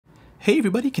Hey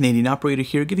everybody, Canadian Operator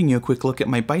here, giving you a quick look at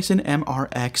my Bison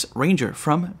MRX Ranger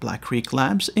from Black Creek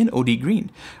Labs in OD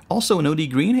Green. Also in OD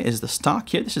Green is the stock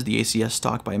here. This is the ACS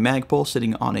stock by Magpul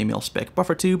sitting on a mil-spec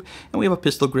buffer tube, and we have a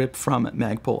pistol grip from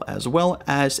Magpul as well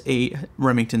as a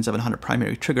Remington 700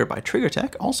 primary trigger by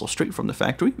TriggerTech, also straight from the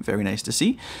factory, very nice to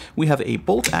see. We have a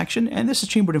bolt action, and this is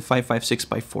chambered in 5.56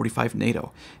 by 45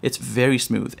 NATO. It's very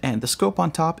smooth, and the scope on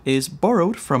top is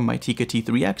borrowed from my Tikka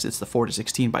T3X. It's the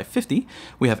 4-16 by 50.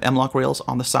 We have M-LOK rails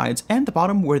on the sides and the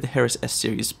bottom where the Harris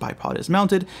S-Series bipod is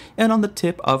mounted, and on the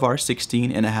tip of our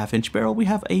 16.5-inch barrel we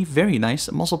have a very nice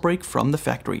muzzle brake from the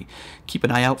factory. Keep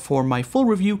an eye out for my full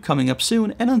review coming up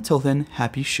soon, and until then,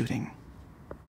 happy shooting.